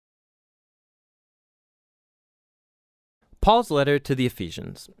Paul's letter to the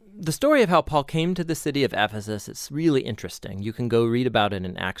Ephesians. The story of how Paul came to the city of Ephesus is really interesting. You can go read about it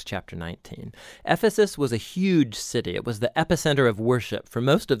in Acts chapter 19. Ephesus was a huge city. It was the epicenter of worship for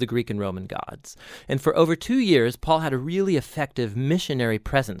most of the Greek and Roman gods. And for over 2 years, Paul had a really effective missionary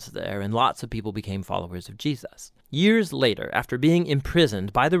presence there, and lots of people became followers of Jesus. Years later, after being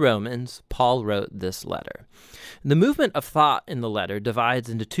imprisoned by the Romans, Paul wrote this letter. The movement of thought in the letter divides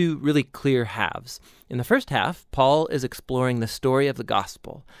into two really clear halves. In the first half, Paul is exploring the story of the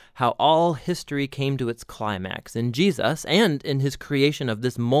gospel, how all history came to its climax in Jesus and in his creation of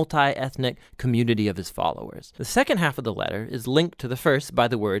this multi-ethnic community of his followers. The second half of the letter is linked to the first by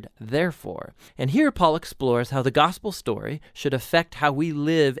the word therefore. And here Paul explores how the gospel story should affect how we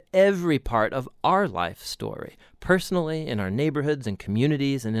live every part of our life story, personally, in our neighborhoods and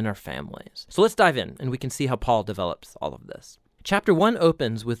communities, and in our families. So let's dive in, and we can see how Paul develops all of this. Chapter 1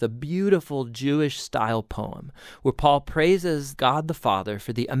 opens with a beautiful Jewish-style poem where Paul praises God the Father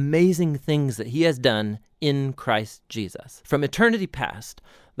for the amazing things that he has done in Christ Jesus. From eternity past,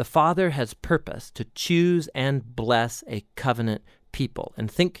 the Father has purposed to choose and bless a covenant people. And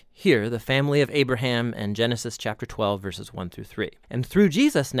think here, the family of Abraham and Genesis chapter 12, verses 1 through 3. And through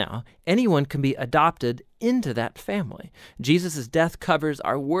Jesus now, anyone can be adopted into that family. Jesus' death covers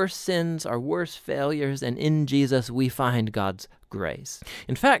our worst sins, our worst failures, and in Jesus we find God's grace.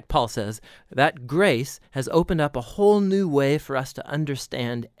 In fact, Paul says that grace has opened up a whole new way for us to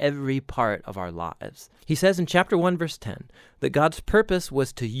understand every part of our lives. He says in chapter 1, verse 10, that God's purpose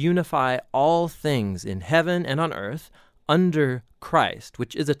was to unify all things in heaven and on earth under Christ,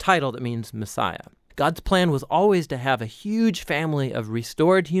 which is a title that means Messiah. God's plan was always to have a huge family of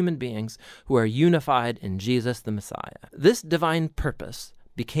restored human beings who are unified in Jesus the Messiah. This divine purpose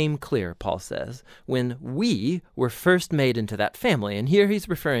became clear, Paul says, when we were first made into that family. And here he's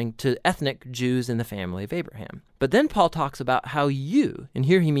referring to ethnic Jews in the family of Abraham. But then Paul talks about how you, and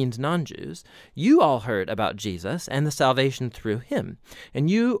here he means non-Jews, you all heard about Jesus and the salvation through him. And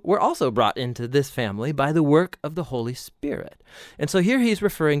you were also brought into this family by the work of the Holy Spirit. And so here he's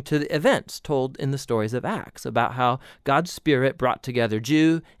referring to the events told in the stories of Acts about how God's Spirit brought together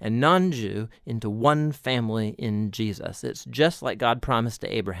Jew and non-Jew into one family in Jesus. It's just like God promised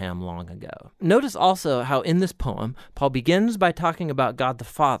to Abraham long ago. Notice also how in this poem, Paul begins by talking about God the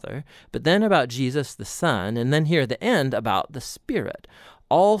Father, but then about Jesus the Son, and then here at the end about the Spirit.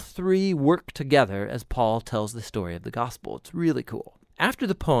 All three work together as Paul tells the story of the gospel. It's really cool. After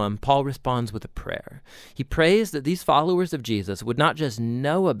the poem, Paul responds with a prayer. He prays that these followers of Jesus would not just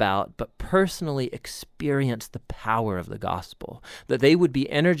know about, but personally experience the power of the gospel, that they would be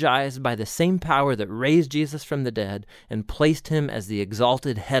energized by the same power that raised Jesus from the dead and placed him as the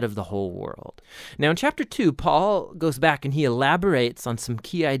exalted head of the whole world. Now in chapter 2, Paul goes back and he elaborates on some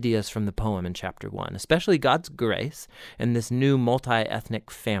key ideas from the poem in chapter 1, especially God's grace and this new multi-ethnic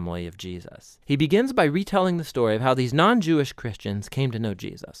family of Jesus. He begins by retelling the story of how these non-Jewish Christians came to know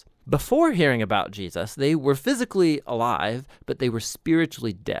Jesus. Before hearing about Jesus, they were physically alive, but they were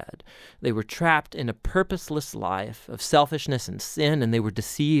spiritually dead. They were trapped in a purposeless life of selfishness and sin, and they were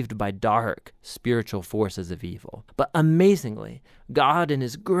deceived by dark spiritual forces of evil. But amazingly, God, in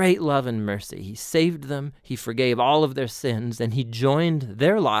his great love and mercy, he saved them, he forgave all of their sins, and he joined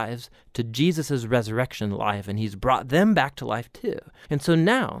their lives to Jesus' resurrection life, and he's brought them back to life too. And so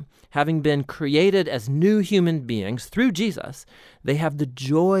now, having been created as new human beings through Jesus, they have the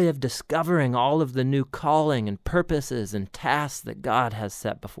joy of discovering all of the new calling and purposes and tasks that God has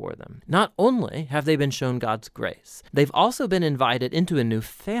set before them. Not only have they been shown God's grace, they've also been invited into a new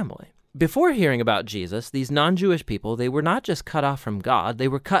family. Before hearing about Jesus, these non-Jewish people, they were not just cut off from God, they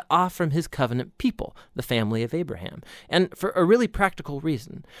were cut off from his covenant people, the family of Abraham. And for a really practical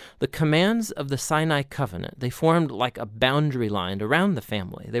reason, the commands of the Sinai covenant, they formed like a boundary line around the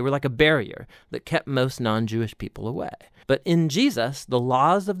family. They were like a barrier that kept most non-Jewish people away. But in Jesus, the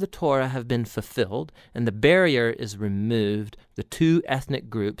laws of the Torah have been fulfilled, and the barrier is removed. The two ethnic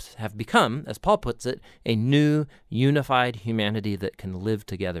groups have become, as Paul puts it, a new, unified humanity that can live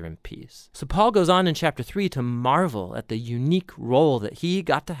together in peace. So Paul goes on in chapter 3 to marvel at the unique role that he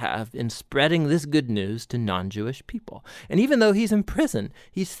got to have in spreading this good news to non-Jewish people. And even though he's in prison,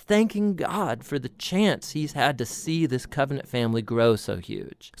 he's thanking God for the chance he's had to see this covenant family grow so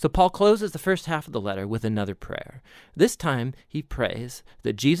huge. So Paul closes the first half of the letter with another prayer. This time, he prays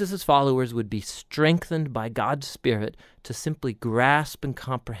that Jesus' followers would be strengthened by God's Spirit to simply grasp and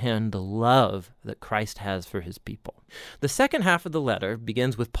comprehend the love that Christ has for his people. The second half of the letter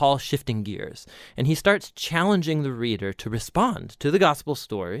begins with Paul shifting gears, and he starts challenging the reader to respond to the gospel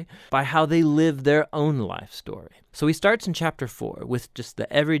story by how they live their own life story. So he starts in chapter 4 with just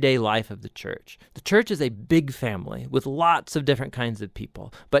the everyday life of the church. The church is a big family with lots of different kinds of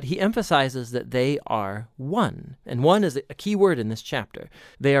people, but he emphasizes that they are one. And one is a key word in this chapter.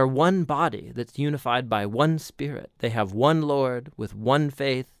 They are one body that's unified by one Spirit. They have one Lord with one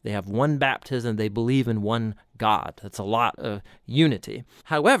faith. They have one baptism. They believe in one God. That's a lot of unity.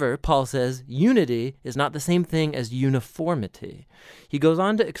 However, Paul says unity is not the same thing as uniformity. He goes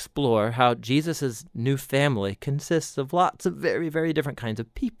on to explore how Jesus' new family consists of lots of very, very different kinds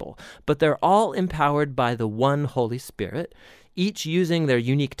of people, but they're all empowered by the one Holy Spirit, each using their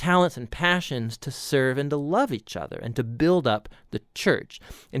unique talents and passions to serve and to love each other and to build up the church.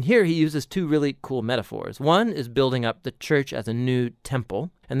 And here he uses two really cool metaphors. One is building up the church as a new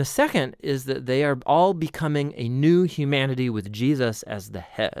temple, and the second is that they are all becoming a new humanity with Jesus as the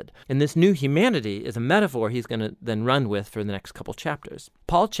head. And this new humanity is a metaphor he's going to then run with for the next couple chapters.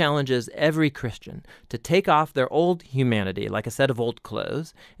 Paul challenges every Christian to take off their old humanity, like a set of old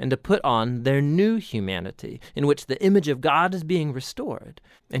clothes, and to put on their new humanity, in which the image of God is being restored.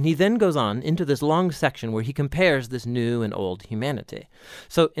 And he then goes on into this long section where he compares this new and old humanity.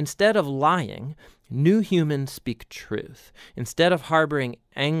 So instead of lying, new humans speak truth. Instead of harboring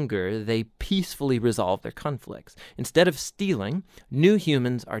anger, they peacefully resolve their conflicts. Instead of stealing, new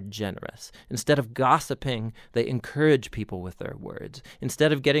humans are generous. Instead of gossiping, they encourage people with their words.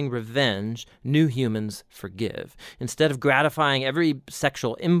 Instead of getting revenge, new humans forgive. Instead of gratifying every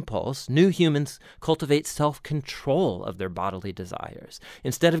sexual impulse, new humans cultivate self-control of their bodily desires.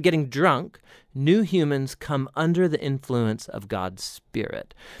 Instead of getting drunk, new humans come under the influence of God's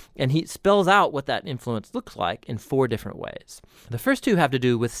Spirit. And he spells out what that influence looks like in 4 different ways. The first 2 have to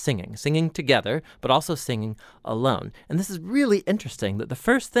do with singing together, but also singing alone. And this is really interesting that the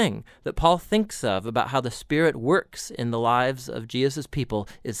first thing that Paul thinks of about how the Spirit works in the lives of Jesus' people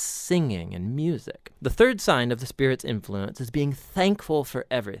is singing and music. The third sign of the Spirit's influence is being thankful for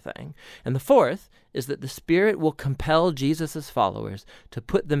everything. And the fourth is that the Spirit will compel Jesus' followers to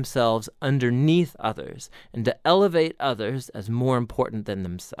put themselves underneath others and to elevate others as more important than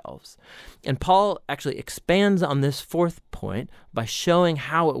themselves. And Paul actually expands on this 4th point by showing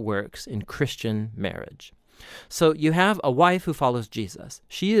how it works in Christian marriage. So you have a wife who follows Jesus.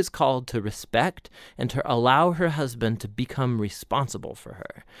 She is called to respect and to allow her husband to become responsible for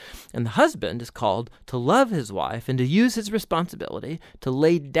her. And the husband is called to love his wife and to use his responsibility to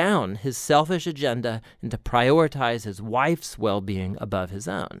lay down his selfish agenda and to prioritize his wife's well-being above his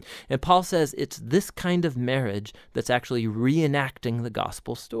own. And Paul says it's this kind of marriage that's actually reenacting the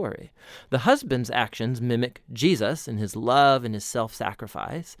gospel story. The husband's actions mimic Jesus in his love and his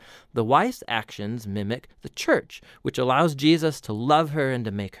self-sacrifice. The wife's actions mimic the church, which allows Jesus to love her and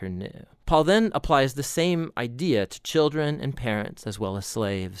to make her new. Paul then applies the same idea to children and parents as well as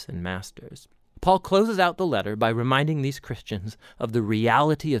slaves and masters. Paul closes out the letter by reminding these Christians of the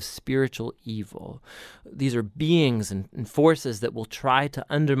reality of spiritual evil. These are beings and forces that will try to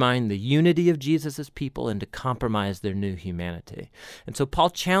undermine the unity of Jesus' people and to compromise their new humanity. And so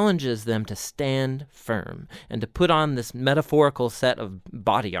Paul challenges them to stand firm and to put on this metaphorical set of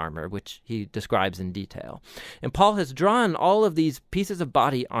body armor, which he describes in detail. And Paul has drawn all of these pieces of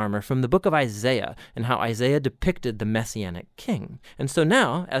body armor from the book of Isaiah and how Isaiah depicted the Messianic king. And so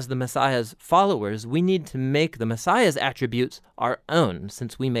now, as the Messiah's followers, we need to make the Messiah's attributes our own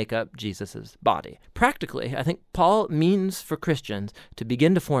since we make up Jesus' body. Practically, I think Paul means for Christians to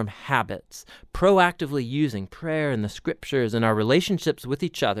begin to form habits, proactively using prayer and the scriptures and our relationships with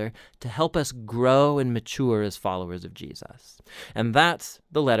each other to help us grow and mature as followers of Jesus. And that's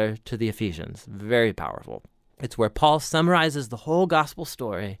the letter to the Ephesians. Very powerful. It's where Paul summarizes the whole gospel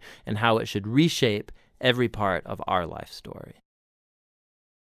story and how it should reshape every part of our life story.